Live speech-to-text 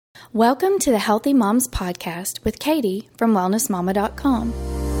Welcome to the Healthy Moms Podcast with Katie from wellnessmama.com.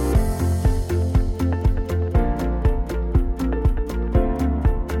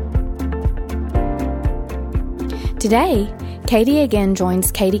 Today, Katie again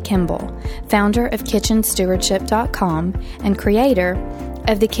joins Katie Kimball, founder of kitchenstewardship.com and creator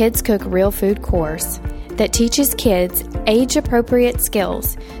of the Kids Cook Real Food course that teaches kids age-appropriate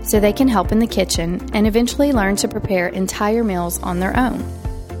skills so they can help in the kitchen and eventually learn to prepare entire meals on their own.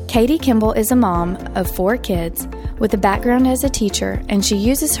 Katie Kimball is a mom of 4 kids with a background as a teacher, and she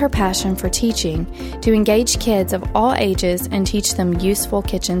uses her passion for teaching to engage kids of all ages and teach them useful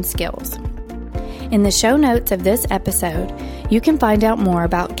kitchen skills. In the show notes of this episode, you can find out more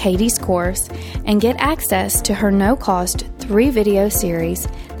about Katie's course and get access to her no-cost 3-video series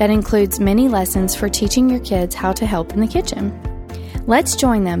that includes many lessons for teaching your kids how to help in the kitchen. Let's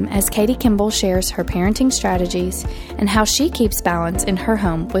join them as Katie Kimball shares her parenting strategies and how she keeps balance in her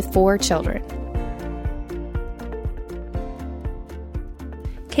home with 4 children.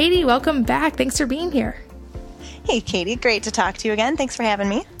 Katie, welcome back. Thanks for being here. Hey, Katie. Great to talk to you again. Thanks for having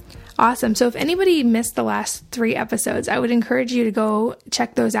me. Awesome. So if anybody missed the last 3 episodes, I would encourage you to go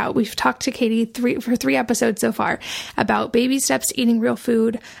check those out. We've talked to Katie for 3 episodes so far about baby steps to eating real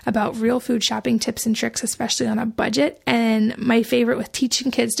food, about real food shopping tips and tricks, especially on a budget, and my favorite with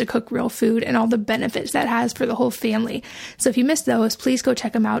teaching kids to cook real food and all the benefits that has for the whole family. So if you missed those, please go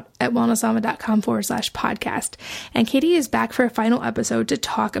check them out at wellnessmama.com/podcast. And Katie is back for a final episode to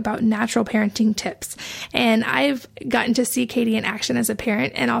talk about natural parenting tips. And I've gotten to see Katie in action as a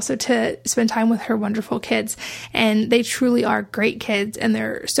parent and also to spend time with her wonderful kids. And they truly are great kids, and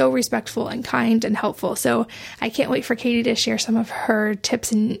they're so respectful and kind and helpful. So I can't wait for Katie to share some of her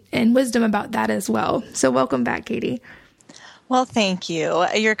tips and wisdom about that as well. So welcome back, Katie. Well, thank you.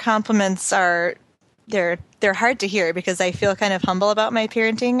 Your compliments are, they're hard to hear because I feel kind of humble about my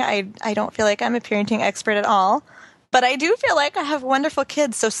parenting. I don't feel like I'm a parenting expert at all, but I do feel like I have wonderful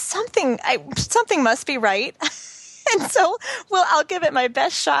kids. So something must be right. And so, I'll give it my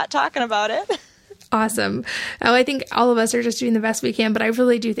best shot talking about it. Awesome. Oh, I think all of us are just doing the best we can, but I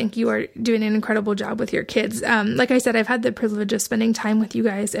really do think you are doing an incredible job with your kids. Like I said, I've had the privilege of spending time with you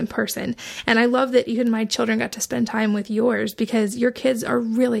guys in person, and I love that even my children got to spend time with yours because your kids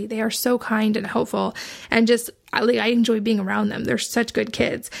they are so kind and helpful, and just I enjoy being around them. They're such good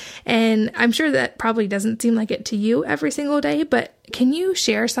kids. And I'm sure that probably doesn't seem like it to you every single day, but can you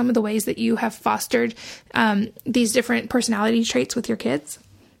share some of the ways that you have fostered these different personality traits with your kids?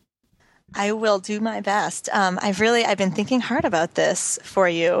 I will do my best. I've been thinking hard about this for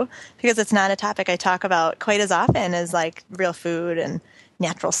you because it's not a topic I talk about quite as often as like real food and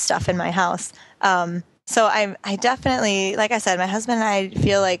natural stuff in my house. So I definitely, like I said, my husband and I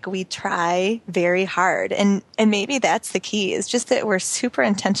feel like we try very hard, and maybe that's the key. It's just that we're super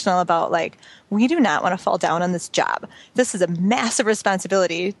intentional about like, we do not want to fall down on this job. This is a massive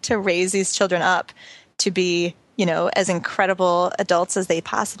responsibility to raise these children up to be, as incredible adults as they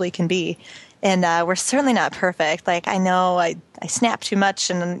possibly can be. And we're certainly not perfect. Like, I know I snap too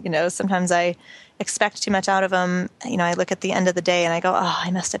much, and, sometimes I expect too much out of them. I look at the end of the day and I go, oh, I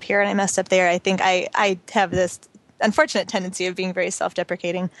messed up here and I messed up there. I think I have this unfortunate tendency of being very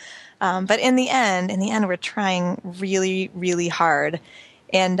self-deprecating. But in the end, we're trying really, really hard.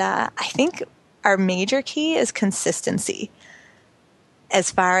 And I think our major key is consistency.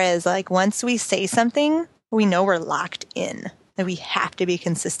 As far as like, once we say something, we know we're locked in, that we have to be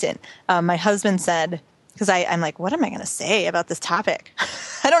consistent. My husband said, because I'm like, what am I going to say about this topic?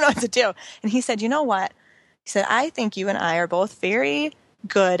 I don't know what to do. And he said, you know what? He said, I think you and I are both very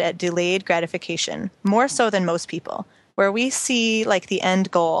good at delayed gratification, more so than most people, where we see like the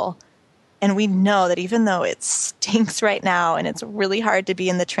end goal and we know that even though it stinks right now and it's really hard to be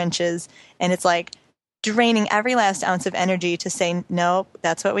in the trenches and it's like draining every last ounce of energy to say, no,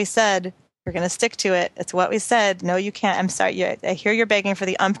 that's what we said. We're going to stick to it. It's what we said. No, you can't. I'm sorry. I hear you're begging for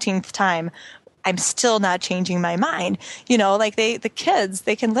the umpteenth time. I'm still not changing my mind. Like the kids,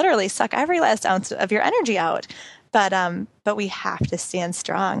 they can literally suck every last ounce of your energy out. But we have to stand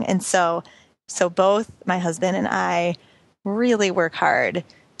strong. And so both my husband and I really work hard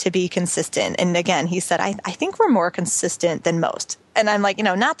to be consistent. And again, he said, I think we're more consistent than most. And I'm like,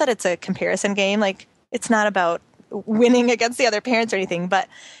 not that it's a comparison game. Like, it's not about winning against the other parents or anything, but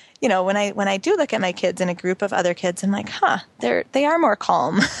when I do look at my kids in a group of other kids, I'm like, they are more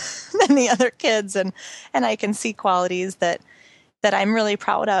calm than the other kids, and I can see qualities that I'm really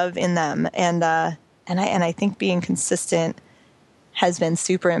proud of in them, and I think being consistent has been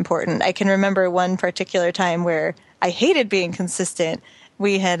super important. I can remember one particular time where I hated being consistent.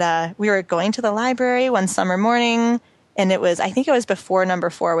 We were going to the library one summer morning, And I think it was before number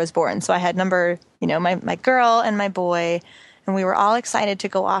 4 was born. So I had my girl and my boy, and we were all excited to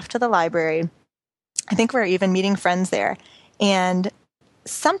go off to the library. I think we were even meeting friends there. And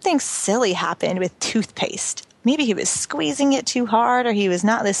something silly happened with toothpaste. Maybe he was squeezing it too hard or he was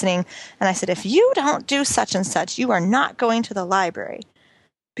not listening. And I said, if you don't do such and such, you are not going to the library.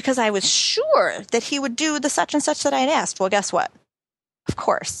 Because I was sure that he would do the such and such that I had asked. Well, guess what? Of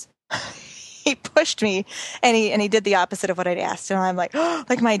course. He pushed me and he did the opposite of what I'd asked. And I'm like, oh,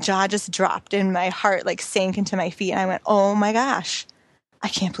 like my jaw just dropped and my heart like sank into my feet. And I went, oh my gosh, I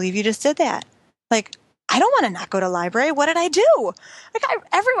can't believe you just did that. Like, I don't want to not go to library. What did I do? Like,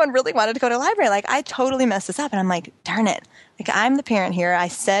 everyone really wanted to go to library. Like, I totally messed this up. And I'm like, darn it. Like, I'm the parent here. I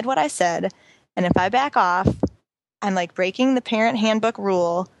said what I said. And if I back off, I'm like breaking the parent handbook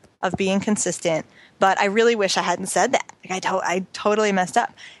rule of being consistent. But I really wish I hadn't said that. Like, I totally messed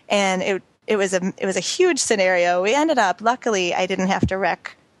up. And it was a huge scenario. We ended up, luckily, I didn't have to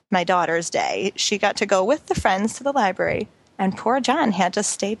wreck my daughter's day. She got to go with the friends to the library. And poor John had to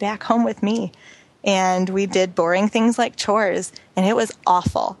stay back home with me. And we did boring things like chores, and it was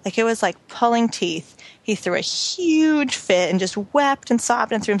awful. Like, it was like pulling teeth. He threw a huge fit and just wept and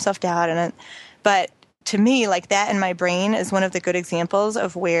sobbed and threw himself down. But to me, like, that in my brain is one of the good examples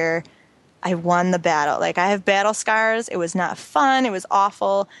of where I won the battle. Like, I have battle scars. It was not fun. It was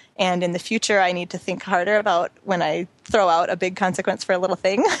awful. And in the future, I need to think harder about when I throw out a big consequence for a little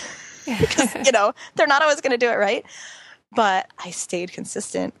thing. Because, they're not always going to do it right. But I stayed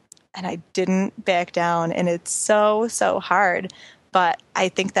consistent. And I didn't back down, and it's so, so hard. But I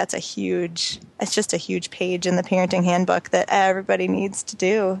think it's just a huge page in the parenting handbook that everybody needs to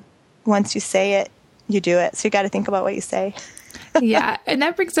do. Once you say it, you do it. So you got to think about what you say. Yeah. And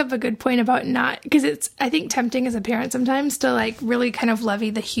that brings up a good point about because I think tempting as a parent sometimes to like really kind of levy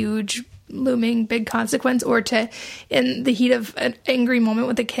the huge looming big consequence, or to, in the heat of an angry moment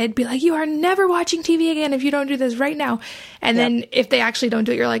with a kid, be like, you are never watching TV again if you don't do this right now. And then if they actually don't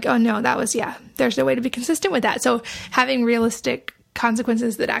do it, you're like, oh no, there's no way to be consistent with that. So having realistic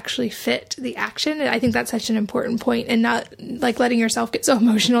consequences that actually fit the action, I think that's such an important point, and not like letting yourself get so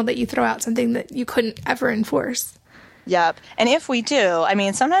emotional that you throw out something that you couldn't ever enforce. Yep. And if we do,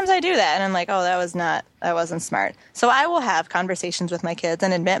 sometimes I do that and I'm like, oh, that wasn't smart. So I will have conversations with my kids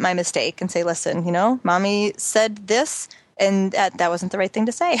and admit my mistake and say, listen, mommy said this and that wasn't the right thing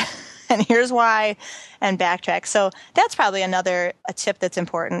to say. And here's why, and backtrack. So that's probably a tip that's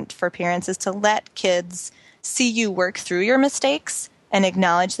important for parents, is to let kids see you work through your mistakes and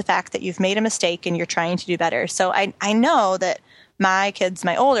acknowledge the fact that you've made a mistake and you're trying to do better. So I know that my kids,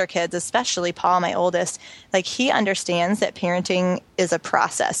 my older kids, especially Paul, my oldest, like, he understands that parenting is a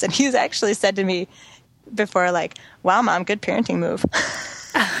process. And he's actually said to me before, like, wow, Mom, good parenting move.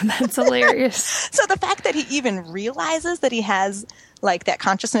 That's hilarious. So the fact that he even realizes that he has like that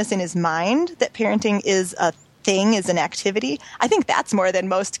consciousness in his mind that parenting is a thing, is an activity, I think that's more than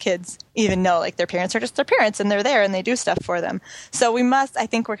most kids even know. Like, their parents are just their parents and they're there and they do stuff for them. So I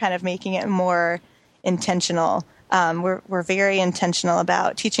think we're kind of making it more intentional. We're very intentional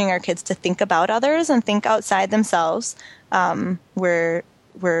about teaching our kids to think about others and think outside themselves. We're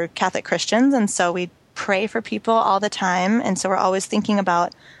Catholic Christians, and so we pray for people all the time. And so we're always thinking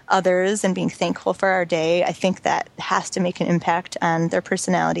about others and being thankful for our day. I think that has to make an impact on their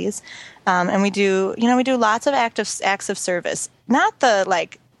personalities. And we do lots of acts of service, not the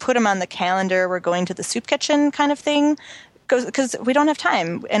like put them on the calendar, we're going to the soup kitchen kind of thing, because we don't have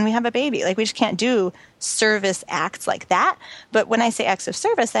time and we have a baby. Like, we just can't do service acts like that. But when I say acts of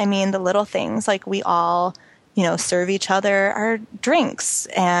service, I mean the little things, like we all, serve each other our drinks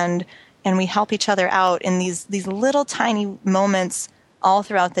and we help each other out in these little tiny moments all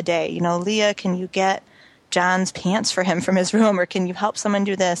throughout the day. Leah, can you get John's pants for him from his room? Or can you help someone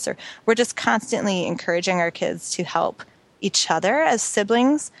do this? Or we're just constantly encouraging our kids to help each other as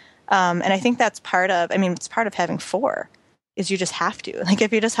siblings. And I think that's it's part of having 4. Is you just have to. Like,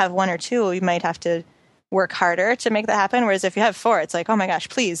 if you just have 1 or 2, you might have to work harder to make that happen. Whereas if you have 4, it's like, oh my gosh,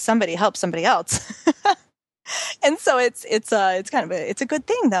 please, somebody help somebody else. And so it's a good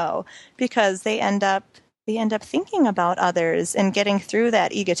thing though, because they end up thinking about others and getting through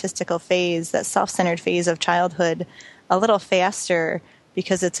that egotistical phase, that self-centered phase of childhood a little faster,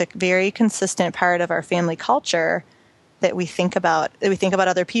 because it's a very consistent part of our family culture that we think about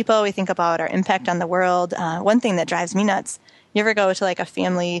other people, we think about our impact on the world. One thing that drives me nuts, you ever go to like a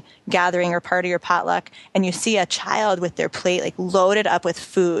family gathering or party or potluck and you see a child with their plate like loaded up with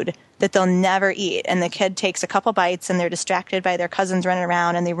food that they'll never eat, and the kid takes a couple bites and they're distracted by their cousins running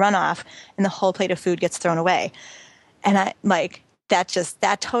around and they run off and the whole plate of food gets thrown away. And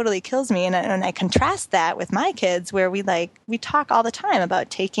that totally kills me. And I contrast that with my kids, where we talk all the time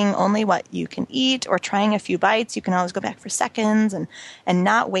about taking only what you can eat, or trying a few bites. You can always go back for seconds, and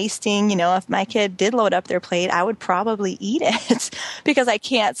not wasting. If my kid did load up their plate, I would probably eat it because I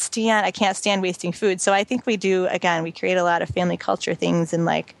can't stand wasting food. So I think we create a lot of family culture things, and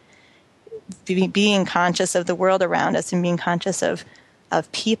like being conscious of the world around us, and being conscious of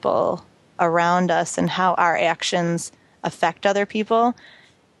people around us and how our actions affect other people.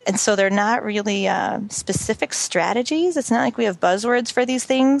 And so they're not really specific strategies. It's not like we have buzzwords for these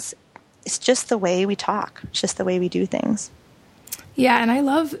things. It's just the way we talk. It's just the way we do things. Yeah, and I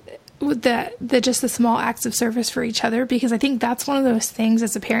love the small acts of service for each other, because I think that's one of those things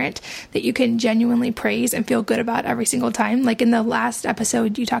as a parent that you can genuinely praise and feel good about every single time. Like in the last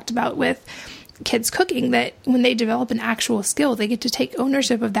episode you talked about with kids cooking, that when they develop an actual skill, they get to take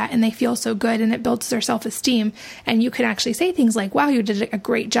ownership of that, and they feel so good, and it builds their self-esteem. And you can actually say things like, wow, you did a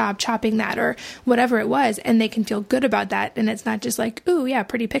great job chopping that, or whatever it was, and they can feel good about that. And it's not just like, ooh, yeah,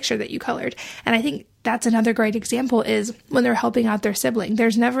 pretty picture that you colored. And I think that's another great example, is when they're helping out their sibling.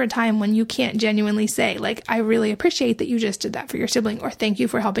 There's never a time when you can't genuinely say, like, I really appreciate that you just did that for your sibling, or thank you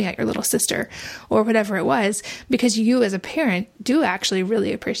for helping out your little sister, or whatever it was, because you as a parent do actually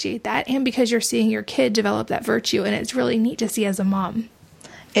really appreciate that, and because you're seeing your kid develop that virtue, and it's really neat to see as a mom.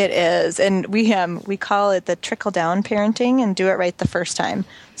 It is. And we call it the trickle-down parenting, and do it right the first time.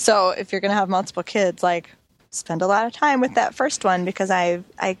 So if you're going to have multiple kids, like, spend a lot of time with that first one, because I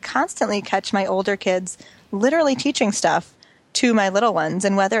constantly catch my older kids literally teaching stuff to my little ones.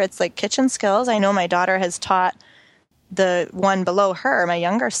 And whether it's like kitchen skills, I know my daughter has taught the one below her, my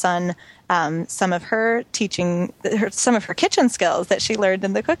younger son, some of her kitchen skills that she learned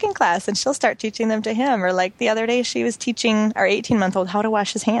in the cooking class, and she'll start teaching them to him. Or like the other day, she was teaching our 18-month-old how to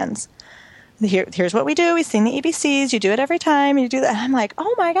wash his hands. Here's what we do. We sing the ABCs. You do it every time. You do that. And I'm like,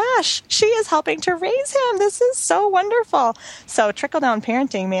 oh my gosh, she is helping to raise him. This is so wonderful. So trickle-down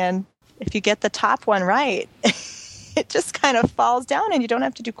parenting, man, if you get the top one right, it just kind of falls down, and you don't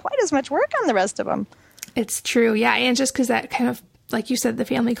have to do quite as much work on the rest of them. It's true. Yeah. And just because that kind of, like you said, the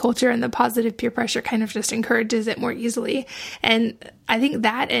family culture and the positive peer pressure kind of just encourages it more easily. And I think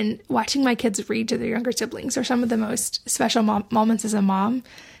that, and watching my kids read to their younger siblings, are some of the most special moments as a mom.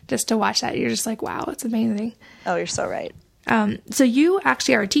 Just to watch that, you're just like, wow, it's amazing. Oh, you're so right. So you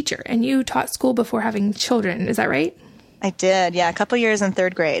actually are a teacher, and you taught school before having children. Is that right? I did. Yeah. A couple years in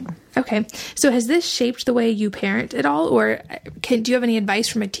third grade. Okay. So has this shaped the way you parent at all? Or do you have any advice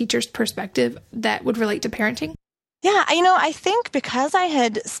from a teacher's perspective that would relate to parenting? Yeah. I think because I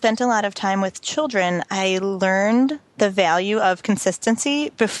had spent a lot of time with children, I learned the value of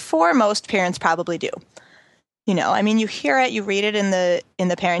consistency before most parents probably do. You hear it, you read it in the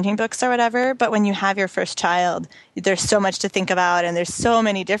parenting books or whatever, but when you have your first child, there's so much to think about, and there's so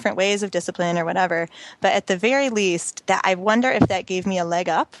many different ways of discipline or whatever. But at the very least, that I wonder if that gave me a leg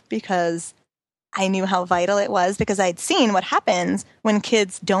up, because I knew how vital it was, because I'd seen what happens when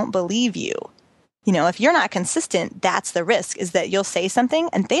kids don't believe you. If you're not consistent, that's the risk, is that you'll say something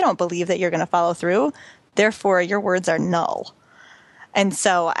and they don't believe that you're going to follow through. Therefore, your words are null. And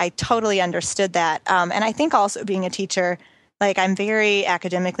so I totally understood that. And I think also being a teacher, like, I'm very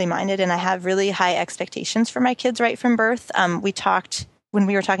academically minded, and I have really high expectations for my kids right from birth. When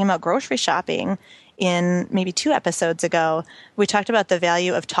we were talking about grocery shopping in maybe 2 episodes ago, we talked about the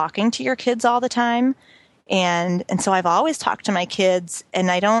value of talking to your kids all the time. And so I've always talked to my kids,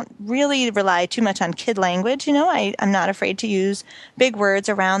 and I don't really rely too much on kid language. I'm not afraid to use big words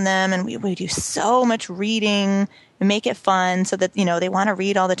around them. And we do so much reading and make it fun so that, they want to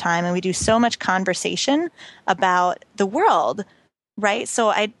read all the time. And we do so much conversation about the world, right? So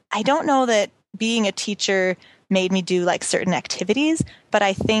I don't know that being a teacher made me do like certain activities, but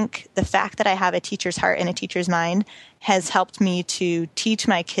I think the fact that I have a teacher's heart and a teacher's mind has helped me to teach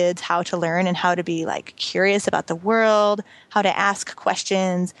my kids how to learn and how to be like curious about the world, how to ask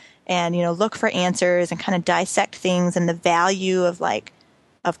questions and, look for answers and kind of dissect things, and the value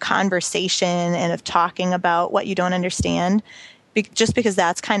of conversation and of talking about what you don't understand. Just because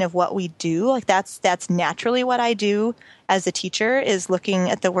that's kind of what we do. Like that's naturally what I do as a teacher, is looking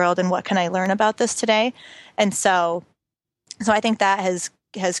at the world and what can I learn about this today. And so I think that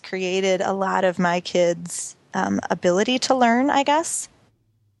has created a lot of my kids' ability to learn, I guess.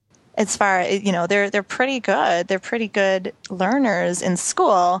 As far as, they're pretty good. They're pretty good learners in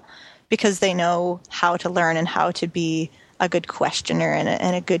school because they know how to learn and how to be a good questioner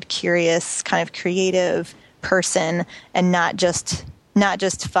and a good curious kind of creative person, and not just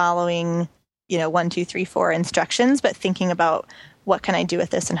following 1, 2, 3, 4 instructions, but thinking about what can I do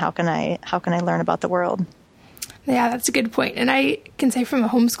with this and how can I learn about the world. Yeah, that's a good point. And I can say from a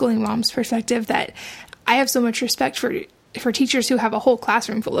homeschooling mom's perspective that I have so much respect for teachers who have a whole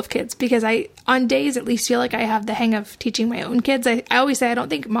classroom full of kids, because I, on days, at least feel like I have the hang of teaching my own kids. I always say I don't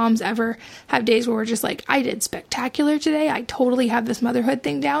think moms ever have days where we're just like, I did spectacular today. I totally have this motherhood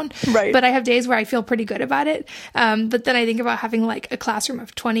thing down. Right. But I have days where I feel pretty good about it. But then I think about having like a classroom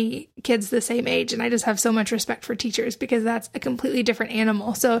of 20 kids the same age, and I just have so much respect for teachers because that's a completely different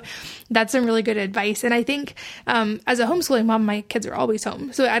animal. So that's some really good advice. And I think as a homeschooling mom, my kids are always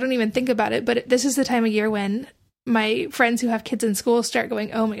home, so I don't even think about it. But this is the time of year when my friends who have kids in school start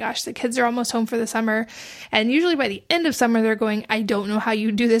going, oh my gosh, the kids are almost home for the summer. And usually by the end of summer, they're going, I don't know how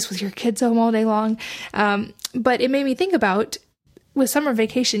you do this with your kids home all day long. But it made me think about, with summer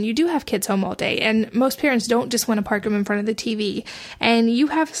vacation, you do have kids home all day, and most parents don't just want to park them in front of the TV. And you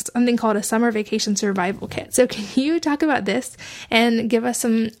have something called a summer vacation survival kit. So can you talk about this and give us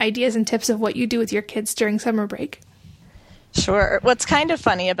some ideas and tips of what you do with your kids during summer break? Sure. What's kind of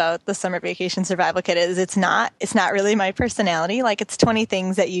funny about the summer vacation survival kit is it's not really my personality. Like, it's 20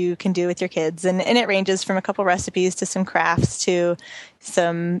 things that you can do with your kids, and it ranges from a couple recipes to some crafts to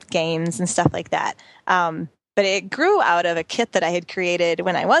some games and stuff like that. But it grew out of a kit that I had created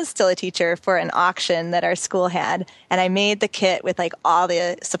when I was still a teacher for an auction that our school had. And I made the kit with like all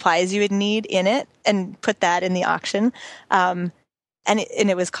the supplies you would need in it and put that in the auction. And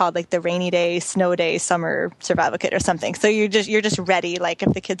it was called like the rainy day, snow day, summer survival kit or something. So you're just ready, like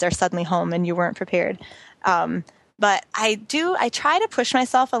if the kids are suddenly home and you weren't prepared. But I try to push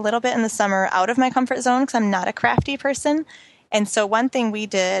myself a little bit in the summer out of my comfort zone because I'm not a crafty person. And so one thing we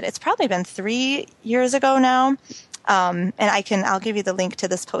did, it's probably been 3 years ago now, and I'll give you the link to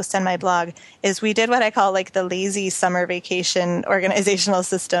this post on my blog, is we did what I call like the lazy summer vacation organizational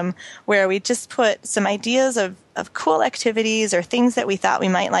system, where we just put some ideas of cool activities or things that we thought we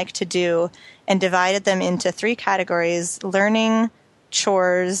might like to do and divided them into 3 categories: learning,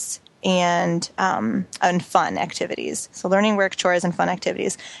 chores, and fun activities. So learning, work, chores, and fun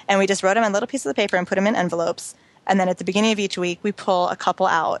activities. And we just wrote them on little pieces of paper and put them in envelopes. And then at the beginning of each week, we pull a couple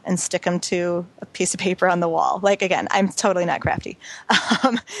out and stick them to a piece of paper on the wall. Like, again, I'm totally not crafty.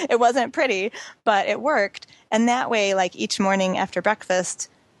 It wasn't pretty, but it worked. And that way, like each morning after breakfast,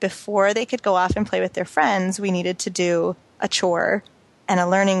 before they could go off and play with their friends, we needed to do a chore and a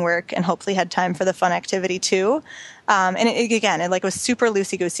learning work, and hopefully had time for the fun activity too. And it was super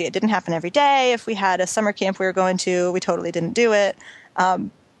loosey-goosey. It didn't happen every day. If we had a summer camp we were going to, we totally didn't do it.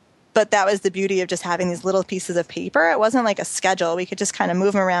 But that was the beauty of just having these little pieces of paper. It wasn't like a schedule. We could just kind of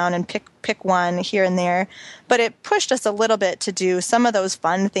move them around and pick one here and there. But it pushed us a little bit to do some of those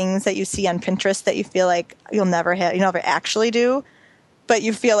fun things that you see on Pinterest that you feel like you never actually do, but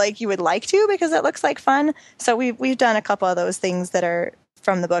you feel like you would like to because it looks like fun. So we've done a couple of those things that are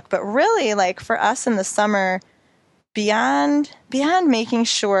from the book. But really, like for us in the summer, beyond making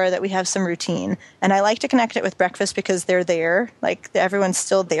sure that we have some routine, and I like to connect it with breakfast because they're there, like everyone's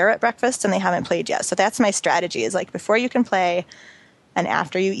still there at breakfast and they haven't played yet. So that's my strategy, is like before you can play and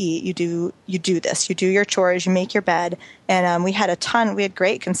after you eat, you do this, you do your chores, you make your bed. And we had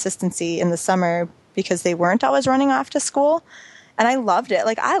great consistency in the summer because they weren't always running off to school. And I loved it.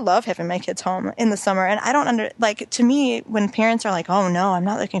 Like, I love having my kids home in the summer. And to me, when parents are like, oh no, I'm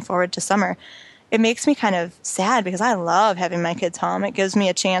not looking forward to summer, it makes me kind of sad because I love having my kids home. It gives me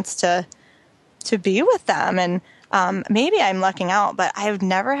a chance to be with them. And maybe I'm lucking out, but I've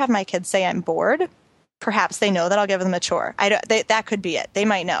never had my kids say I'm bored. Perhaps they know that I'll give them a chore. That could be it. They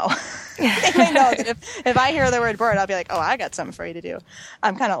might know. They might know that if I hear the word bored, I'll be like, oh, I got something for you to do.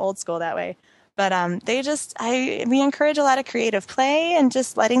 I'm kind of old school that way. But we encourage a lot of creative play and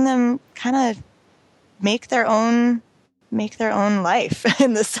just letting them kind of make their own life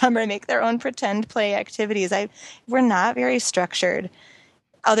in the summer, make their own pretend play activities. We're not very structured,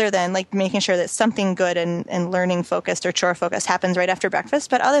 other than like making sure that something good and learning focused or chore focused happens right after breakfast.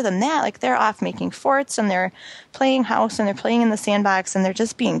 But other than that, like they're off making forts and they're playing house and they're playing in the sandbox and they're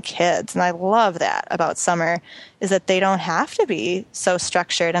just being kids. And I love that about summer, is that they don't have to be so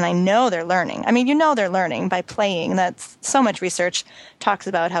structured. And I know they're learning. I mean, they're learning by playing. That's so much research talks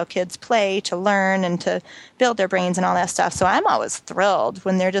about how kids play to learn and to build their brains and all that stuff. So I'm always thrilled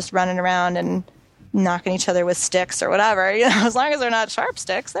when they're just running around and knocking each other with sticks or whatever. As long as they're not sharp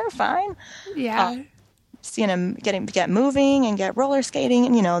sticks, they're fine. Yeah. Seeing them get moving and get roller skating,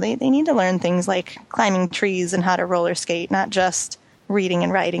 and they need to learn things like climbing trees and how to roller skate, not just reading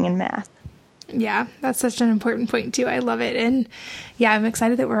and writing and math. Yeah, that's such an important point too. I love it. And yeah, I'm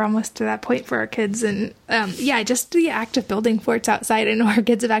excited that we're almost to that point for our kids. And just the act of building forts outside. I know our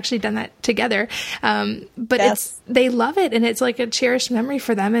kids have actually done that together. But they love it. And it's like a cherished memory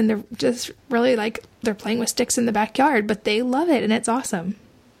for them. And they're just really like, they're playing with sticks in the backyard, but they love it. And it's awesome.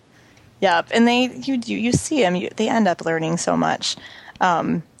 Yep. And you see them, they end up learning so much.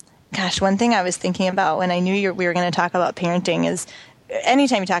 One thing I was thinking about when I knew we were going to talk about parenting is,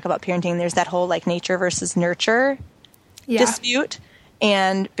 anytime you talk about parenting, there's that whole like nature versus nurture dispute.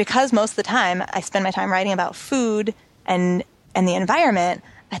 And because most of the time I spend my time writing about food and the environment,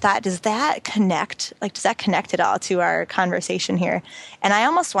 I thought, does that connect at all to our conversation here? And I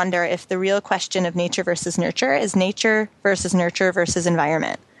almost wonder if the real question of nature versus nurture is nature versus nurture versus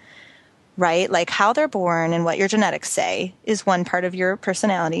environment, right? Like how they're born and what your genetics say is one part of your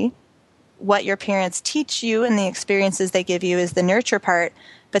personality. What your parents teach you and the experiences they give you is the nurture part.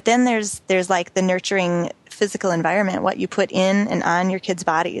 But then there's like the nurturing physical environment, what you put in and on your kids'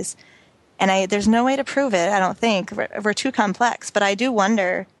 bodies. And there's no way to prove it, I don't think. We're too complex. But I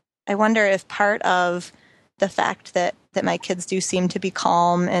wonder if part of the fact that my kids do seem to be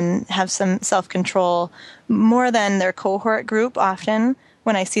calm and have some self-control more than their cohort group often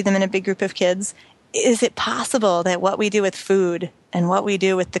when I see them in a big group of kids, is it possible that what we do with food and what we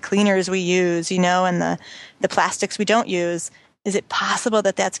do with the cleaners we use, and the plastics we don't use, is it possible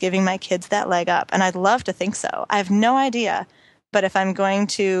that that's giving my kids that leg up? And I'd love to think so. I have no idea. But if I'm going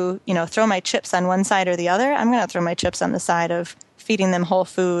to, throw my chips on one side or the other, I'm going to throw my chips on the side of feeding them whole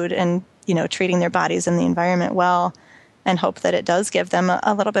food and, treating their bodies and the environment well, and hope that it does give them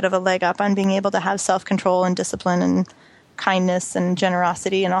a little bit of a leg up on being able to have self-control and discipline and kindness and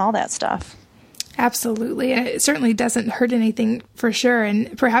generosity and all that stuff. Absolutely. And it certainly doesn't hurt anything for sure.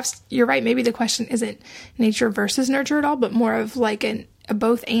 And perhaps you're right. Maybe the question isn't nature versus nurture at all, but more of like a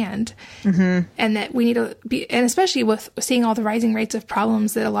both and. Mm-hmm. And that we need to be, and especially with seeing all the rising rates of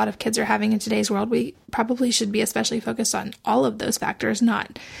problems that a lot of kids are having in today's world, we probably should be especially focused on all of those factors,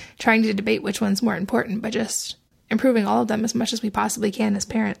 not trying to debate which one's more important, but just improving all of them as much as we possibly can as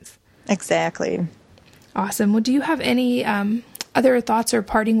parents. Exactly. Awesome. Well, do you have any other thoughts or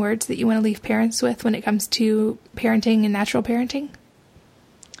parting words that you want to leave parents with when it comes to parenting and natural parenting?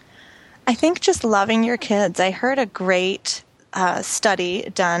 I think just loving your kids. I heard a great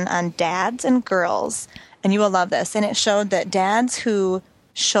study done on dads and girls, and you will love this. And it showed that dads who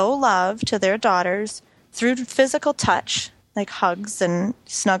show love to their daughters through physical touch, like hugs and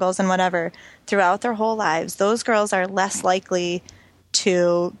snuggles and whatever, throughout their whole lives, those girls are less likely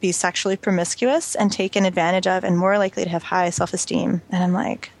to be sexually promiscuous and taken advantage of, and more likely to have high self-esteem. And I'm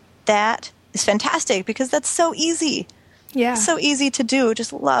like, that is fantastic, because that's so easy. Yeah. So easy to do.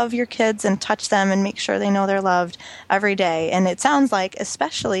 Just love your kids and touch them and make sure they know they're loved every day. And it sounds like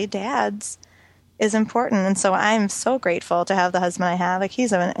especially dads is important. And so I'm so grateful to have the husband I have. Like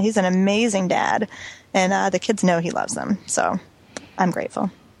he's an amazing dad, and the kids know he loves them. So I'm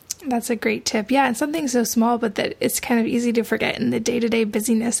grateful. That's a great tip. Yeah, and something so small, but that it's kind of easy to forget in the day-to-day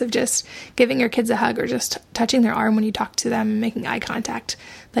busyness of just giving your kids a hug or just touching their arm when you talk to them and making eye contact.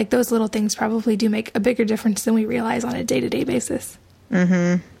 Like those little things probably do make a bigger difference than we realize on a day-to-day basis.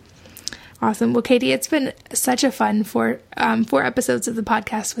 Mm-hmm. Awesome. Well, Katie, it's been such a fun four episodes of the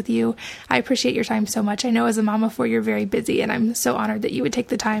podcast with you. I appreciate your time so much. I know as a mom of four, you're very busy, and I'm so honored that you would take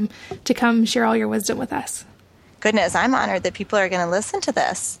the time to come share all your wisdom with us. Goodness, I'm honored that people are going to listen to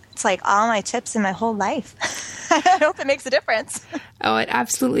this. It's like all my tips in my whole life. I hope it makes a difference. Oh, it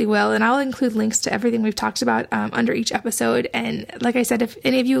absolutely will. And I'll include links to everything we've talked about under each episode. And like I said, if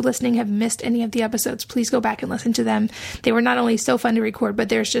any of you listening have missed any of the episodes, please go back and listen to them. They were not only so fun to record, but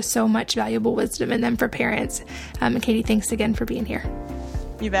there's just so much valuable wisdom in them for parents. And Katie, thanks again for being here.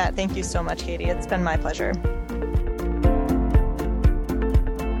 You bet. Thank you so much, Katie. It's been my pleasure.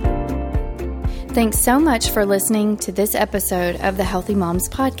 Thanks so much for listening to this episode of the Healthy Moms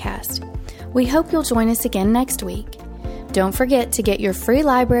Podcast. We hope you'll join us again next week. Don't forget to get your free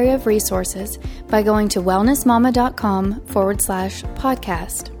library of resources by going to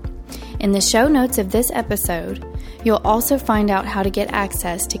wellnessmama.com/podcast. In the show notes of this episode, you'll also find out how to get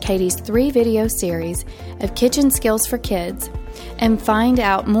access to Katie's 3-video series of kitchen skills for kids and find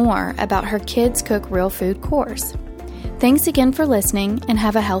out more about her Kids Cook Real Food course. Thanks again for listening, and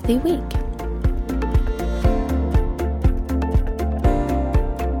have a healthy week.